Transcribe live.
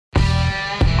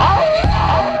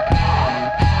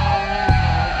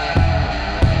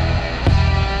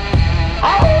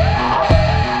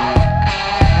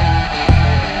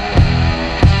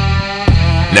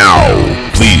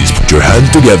hands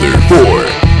together for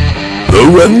the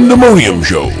Randomonium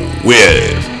Show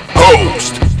with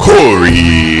host Cory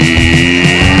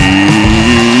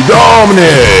Dominic.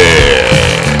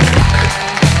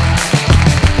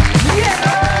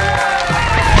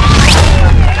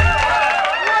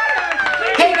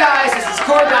 Hey guys, this is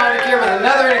Cory Dominic here with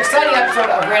another exciting episode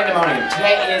of Randomonium.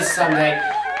 Today is Sunday,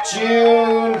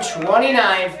 June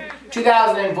 29th,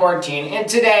 2014, and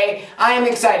today I am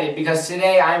excited because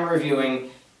today I am reviewing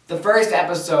the first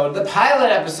episode, the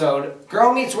pilot episode,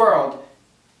 Girl Meets World,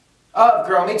 of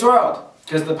Girl Meets World,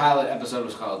 because the pilot episode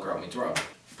was called Girl Meets World.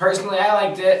 Personally, I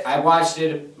liked it. I watched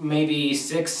it maybe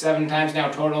 6-7 times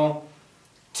now total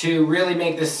to really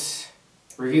make this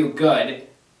review good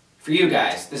for you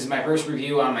guys. This is my first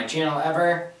review on my channel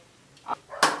ever.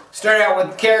 Start out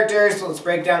with characters, so let's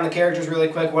break down the characters really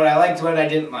quick, what I liked, what I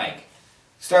didn't like.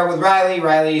 Start with Riley.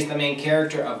 Riley is the main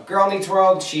character of Girl Meets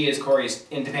World. She is Cory's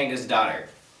and Topanga's daughter.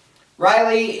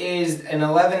 Riley is an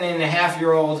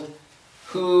 11-and-a-half-year-old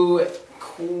who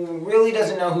really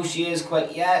doesn't know who she is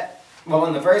quite yet. Well,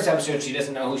 in the first episode, she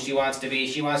doesn't know who she wants to be.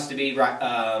 She wants to be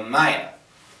Maya.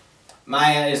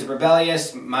 Maya is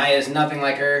rebellious. Maya is nothing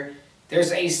like her.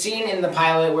 There's a scene in the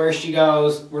pilot where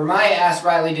where Maya asks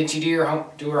Riley, did she do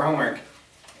her homework?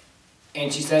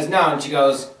 And she says no, and she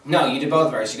goes, no, you did both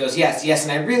of ours. She goes, yes,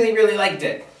 and I really, really liked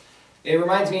it. It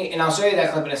reminds me, and I'll show you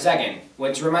that clip in a second,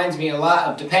 which reminds me a lot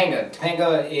of Topanga.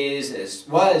 Topanga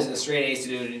was a straight A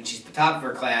student, and she's the top of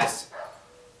her class.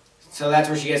 So that's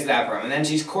where she gets that from. And then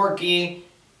she's quirky,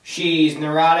 she's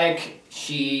neurotic,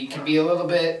 she can be a little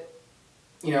bit,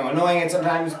 annoying at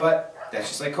sometimes, but that's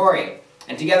just like Cory.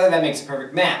 And together that makes a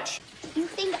perfect match. You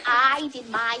think I did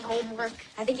my homework?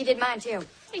 I think you did mine too.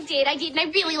 I did, and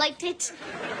I really liked it.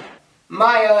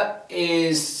 Maya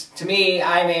is, to me,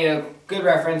 I made a good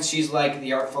reference, she's like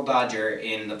the Artful Dodger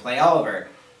in the play Oliver.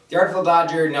 The Artful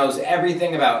Dodger knows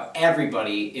everything about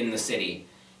everybody in the city.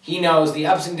 He knows the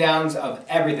ups and downs of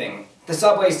everything. The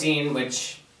subway scene,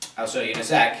 which I'll show you in a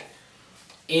sec,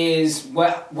 is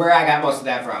where I got most of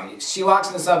that from. She walks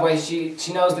in the subway, she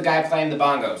knows the guy playing the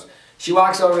bongos. She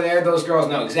walks over there, those girls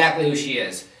know exactly who she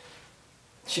is.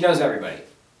 She knows everybody.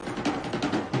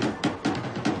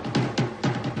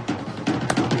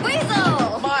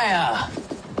 Weasel! Maya!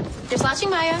 Just watching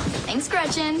Maya. Thanks,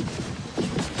 Gretchen.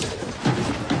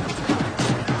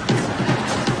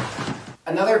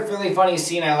 Another really funny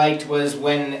scene I liked was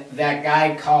when that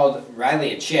guy called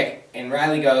Riley a chick, and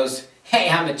Riley goes, hey,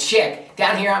 I'm a chick.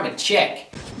 Down here, I'm a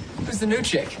chick. Who's the new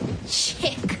chick?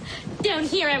 Chick. Down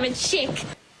here, I'm a chick.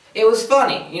 It was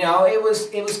funny, it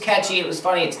was catchy, it was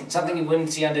funny, it's something you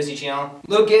wouldn't see on Disney Channel.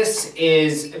 Lucas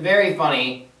is very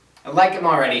funny, I like him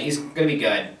already, he's gonna be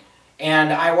good.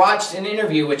 And I watched an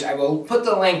interview, which I will put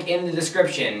the link in the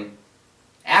description.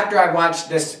 After I watched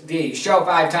the show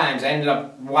 5 times, I ended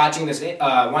up watching this 1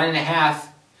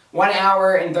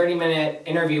 hour and 30-minute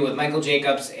interview with Michael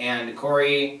Jacobs and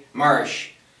Cory Marsh,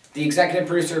 the executive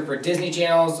producer for Disney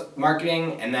Channel's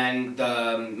marketing, and then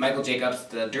Michael Jacobs,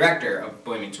 the director of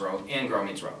Boy Meets World and Girl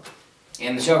Meets World,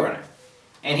 and the showrunner.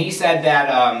 And he said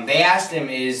that they asked him,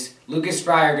 is Lucas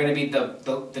Fryer going to be the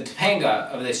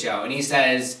Topanga of this show? And he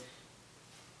says,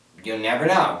 you'll never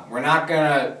know. We're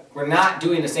not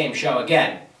doing the same show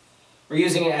again. We're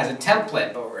using it as a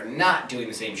template, but we're not doing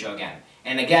the same show again.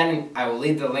 And again, I will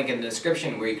leave the link in the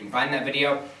description where you can find that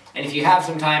video. And if you have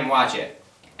some time, watch it.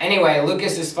 Anyway,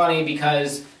 Lucas is funny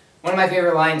because one of my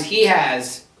favorite lines he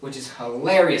has, which is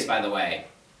hilarious by the way,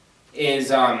 is,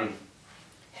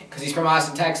 because he's from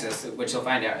Austin, Texas, which you'll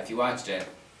find out if you watched it.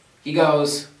 He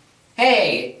goes,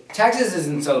 hey, Texas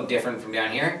isn't so different from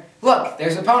down here. Look,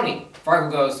 there's a pony.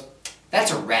 Fargo goes, that's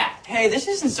a rat. Hey, this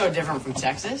isn't so different from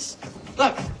Texas.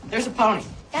 Look, there's a pony.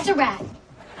 That's a rat.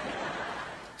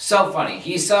 So funny.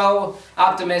 He's so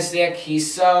optimistic.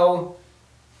 He's so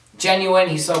genuine.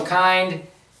 He's so kind.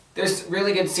 There's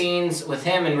really good scenes with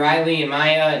him and Riley and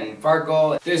Maya and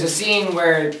Farkle. There's a scene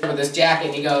where with this jacket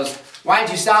and he goes, why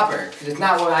didn't you stop her? Because it's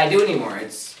not what I do anymore.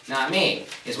 It's not me,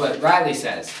 is what Riley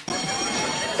says.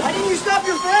 Why didn't you stop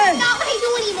your friend? Not what I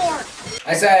do anymore.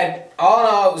 I said, all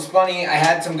in all, it was funny. I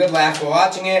had some good laughs while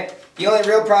watching it. The only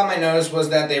real problem I noticed was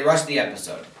that they rushed the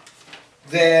episode.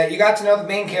 You got to know the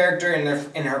main character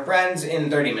and her friends in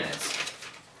 30 minutes.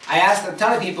 I asked a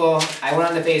ton of people. I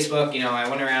went onto Facebook, I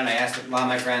went around, I asked a lot of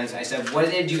my friends. I said, what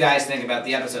did you guys think about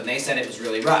the episode? And they said it was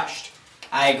really rushed.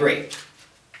 I agree.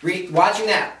 Watching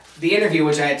the interview,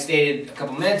 which I had stated a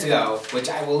couple minutes ago, which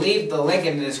I will leave the link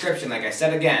in the description, like I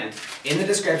said again, in the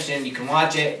description, you can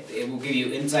watch it. It will give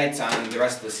you insights on the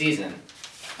rest of the season.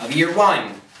 Of year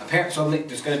 1, apparently, so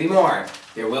there's going to be more.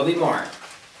 There will be more.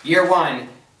 Year 1,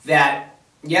 that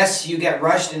yes, you get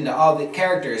rushed into all the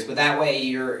characters, but that way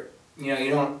you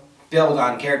don't build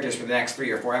on characters for the next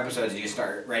 3 or 4 episodes. You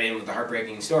start right in with the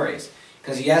heartbreaking stories.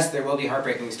 Because yes, there will be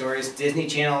heartbreaking stories. Disney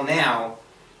Channel now,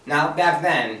 not back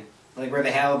then, like where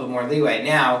they had a little bit more leeway.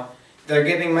 Now, they're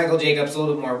giving Michael Jacobs a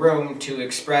little bit more room to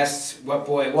express what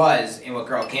boy was and what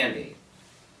girl can be.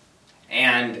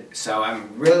 And so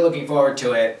I'm really looking forward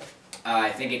to it. I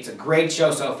think it's a great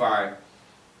show so far,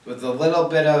 with a little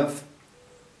bit of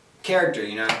character,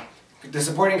 you know. The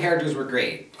supporting characters were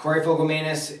great. Cory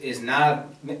is not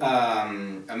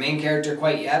a main character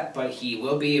quite yet, but he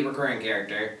will be a recurring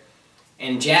character.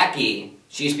 And Jackie,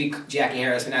 she used to be Jackie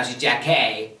Harris, but now she's Jack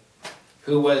Kay,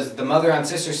 who was the mother on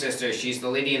Sister Sister. She's the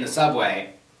lady in the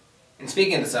subway. And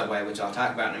speaking of the subway, which I'll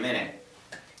talk about in a minute,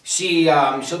 she'll be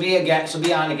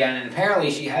on again, and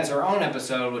apparently she has her own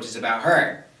episode, which is about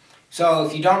her. So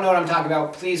if you don't know what I'm talking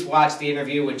about, please watch the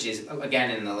interview, which is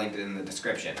again in the link in the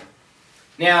description.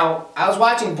 Now, I was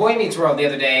watching Boy Meets World the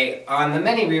other day on the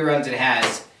many reruns it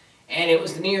has, and it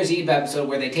was the New Year's Eve episode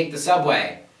where they take the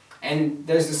subway. And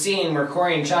there's the scene where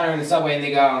Cory and Sean are in the subway and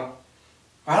they go,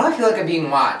 "Why don't I feel like I'm being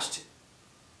watched?"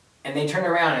 And they turn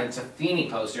around and it's a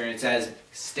Feeney poster and it says,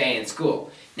 "Stay in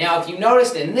school." Now, if you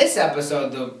noticed in this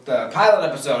episode, the pilot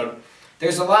episode,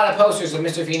 there's a lot of posters of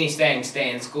Mr. Feeney saying,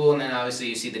 "Stay in school," and then obviously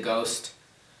you see the ghost,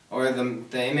 or the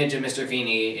image of Mr.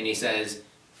 Feeney, and he says,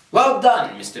 "Well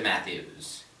done, Mr.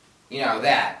 Matthews." You know,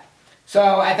 that.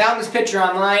 So I found this picture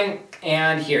online,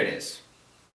 and here it is.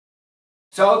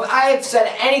 So if I have said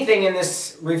anything in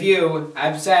this review,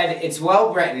 I've said it's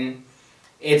well written.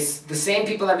 It's the same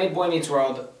people that made Boy Meets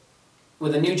World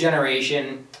with a new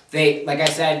generation. Like I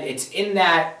said, it's in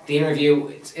the interview,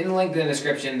 it's in the link in the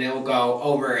description. They'll go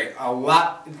over it a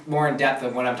lot more in depth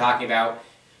of what I'm talking about.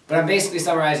 But I'm basically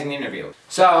summarizing the interview.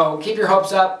 So keep your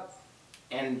hopes up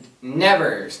and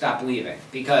never stop believing,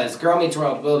 because Girl Meets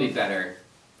World will be better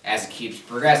as it keeps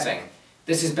progressing.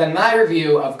 This has been my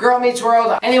review of Girl Meets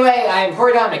World. Anyway, I am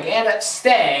Cory and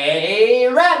stay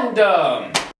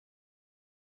random!